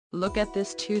Look at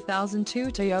this 2002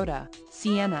 Toyota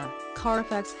Sienna.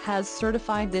 Carfax has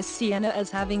certified this Sienna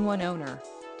as having one owner.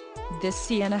 This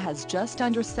Sienna has just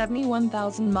under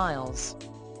 71,000 miles.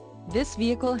 This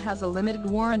vehicle has a limited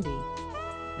warranty.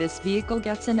 This vehicle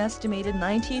gets an estimated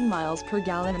 19 miles per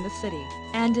gallon in the city,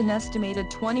 and an estimated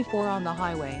 24 on the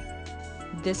highway.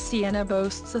 This Sienna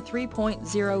boasts a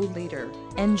 3.0-liter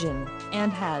engine,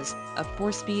 and has a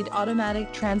 4-speed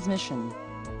automatic transmission.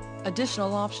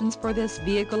 Additional options for this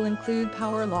vehicle include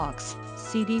power locks,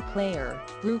 CD player,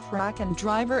 roof rack and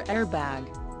driver airbag.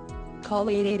 Call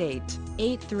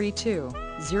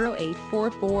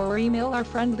 888-832-0844 or email our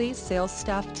friendly sales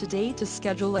staff today to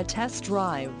schedule a test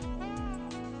drive.